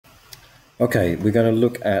Okay, we're going to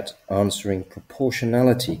look at answering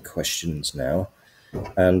proportionality questions now,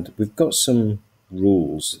 and we've got some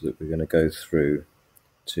rules that we're going to go through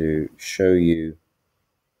to show you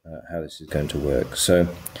how this is going to work. So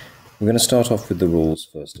we're going to start off with the rules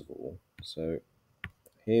first of all. So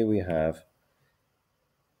here we have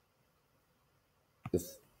the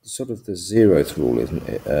sort of the zeroth rule, isn't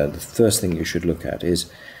it? The first thing you should look at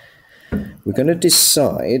is we're going to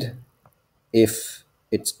decide if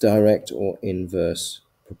it's direct or inverse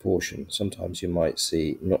proportion. Sometimes you might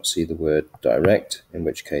not see the word direct, in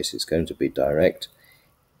which case it's going to be direct.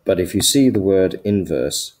 But if you see the word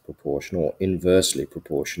inverse proportional or inversely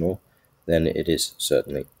proportional, then it is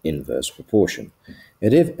certainly inverse proportion.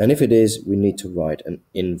 And if it is, we need to write an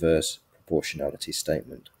inverse proportionality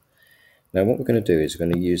statement. Now what we're going to do is we're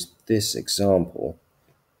going to use this example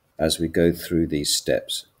as we go through these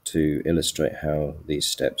steps to illustrate how these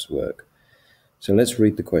steps work. So let's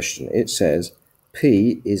read the question. It says,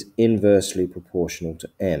 P is inversely proportional to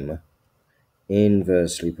M.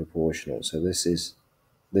 Inversely proportional. So this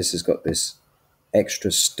has got this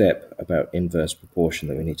extra step about inverse proportion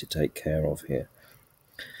that we need to take care of here.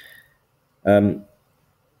 So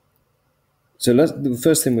the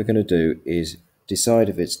first thing we're going to do is decide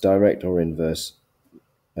if it's direct or inverse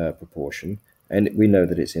proportion. And we know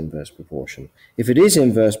that it's inverse proportion. If it is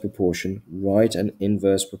inverse proportion, write an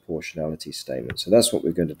inverse proportionality statement. So that's what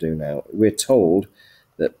we're going to do now. We're told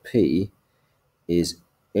that P is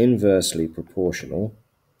inversely proportional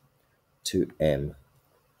to M.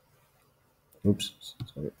 Oops,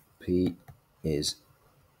 sorry. P is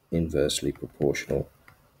inversely proportional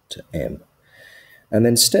to M. And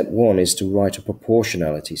then step one is to write a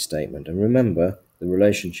proportionality statement. And remember, the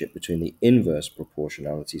relationship between the inverse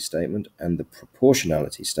proportionality statement and the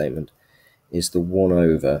proportionality statement is the 1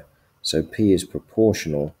 over. So P is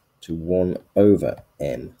proportional to 1 over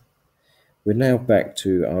M. We're now back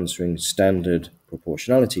to answering standard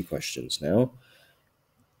proportionality questions now.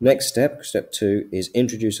 Next step, step 2, is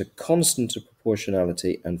introduce a constant of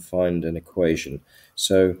proportionality and find an equation.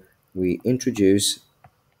 So we introduce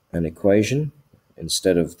an equation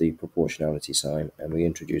instead of the proportionality sign, and we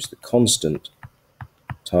introduce the constant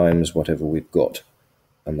times whatever we've got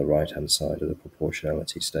on the right-hand side of the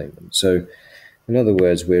proportionality statement. So, in other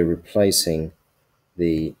words, we're replacing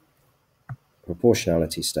the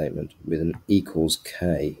proportionality statement with an equals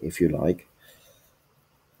k, if you like.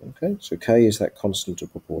 Okay, so k is that constant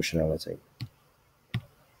of proportionality.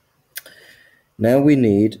 Now we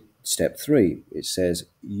need step 3. It says,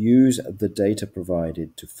 use the data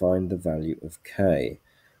provided to find the value of k.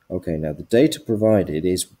 Okay, now the data provided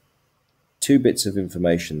is 2 bits of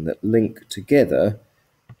information that link together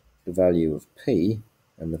the value of P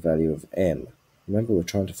and the value of M. Remember, we're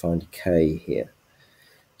trying to find k here.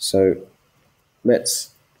 So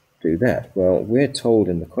let's do that. Well, we're told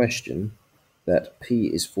in the question that P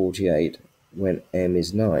is 48 when M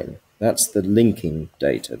is 9. That's the linking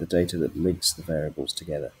data, the data that links the variables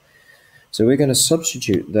together. So we're going to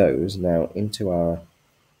substitute those now into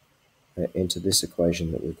this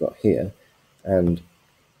equation that we've got here and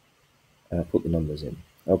put the numbers in.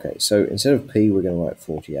 Okay, so instead of P, we're going to write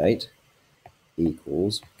 48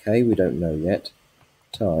 equals k, we don't know yet,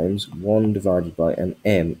 times 1 divided by, and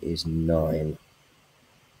M is 9.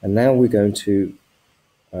 And now we're going to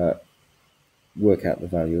work out the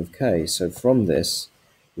value of k. So from this,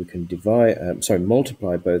 we can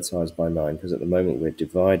multiply both sides by 9, because at the moment we're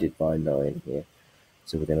divided by 9 here.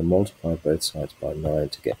 So we're going to multiply both sides by 9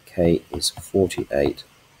 to get k is 48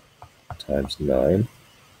 times 9.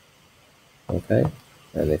 Okay,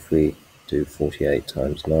 and if we do 48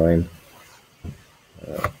 times 9,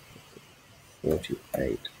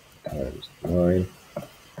 48 times 9,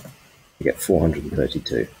 we get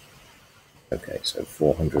 432. Okay, so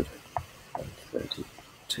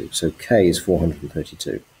 432. So k is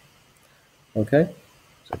 432. Okay,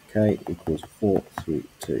 so k equals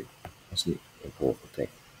 432. That's an important thing.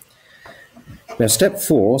 Now step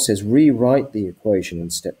 4 says rewrite the equation in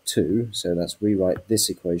step 2. So that's rewrite this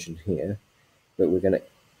equation here, but we're going to,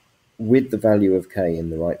 with the value of k in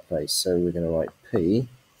the right place. So we're going to write P,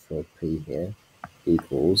 for P here,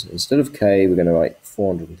 equals, instead of k, we're going to write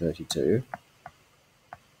 432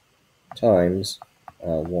 times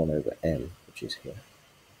 1 over M, which is here.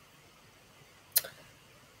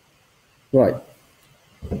 Right,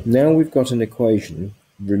 now we've got an equation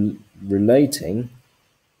relating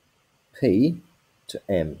P to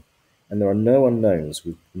M, and there are no unknowns.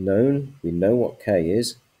 We know what k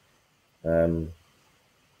is,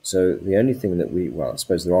 so the only thing that I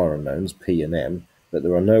suppose there are unknowns, P and M, but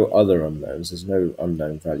there are no other unknowns. There's no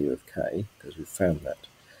unknown value of k, because we've found that.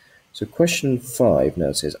 So question 5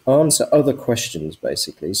 now says answer other questions,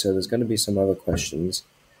 basically. So there's going to be some other questions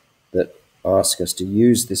that ask us to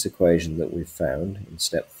use this equation that we've found in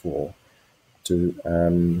step 4 to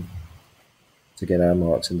get our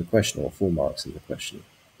marks in the question, or full marks in the question.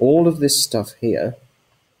 All of this stuff here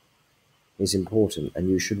is important, and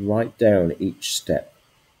you should write down each step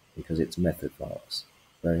because it's method marks.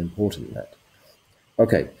 Very important, that.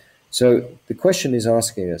 Okay, so the question is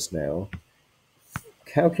asking us now,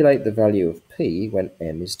 calculate the value of p when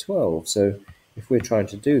m is 12. So if we're trying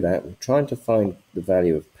to do that, we're trying to find the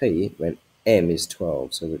value of p when m is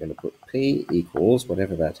 12. So we're going to put p equals,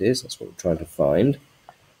 whatever that is, that's what we're trying to find,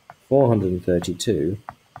 432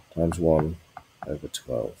 times 1 over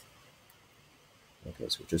 12. Okay,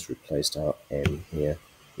 so we've just replaced our m here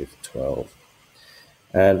with 12.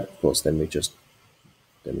 And of course, then we just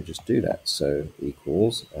do that. So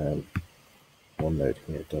equals, and OneNote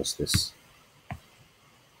here does this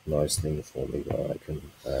nice thing for me where I can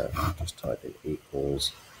just type in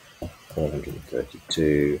equals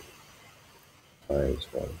 432 times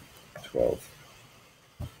 112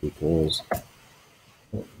 equals,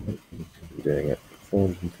 I'm doing it,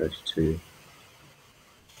 432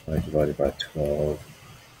 divided by 12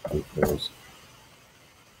 equals,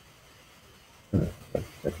 never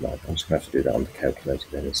mind, I'm just going to have to do that on the calculator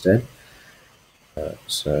then instead.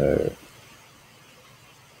 So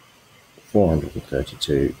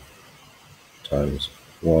 432 times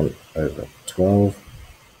 1 over 12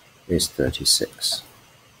 is 36.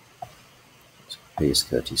 So P is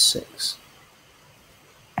 36.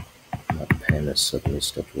 My pen has suddenly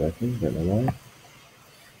stopped working, don't know why.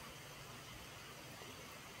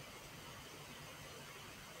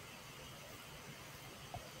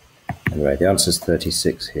 Anyway, the answer is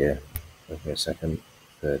 36 here. Wait a second.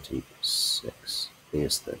 36. P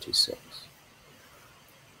is 36.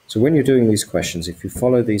 So when you're doing these questions, if you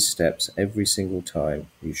follow these steps every single time,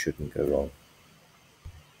 you shouldn't go wrong.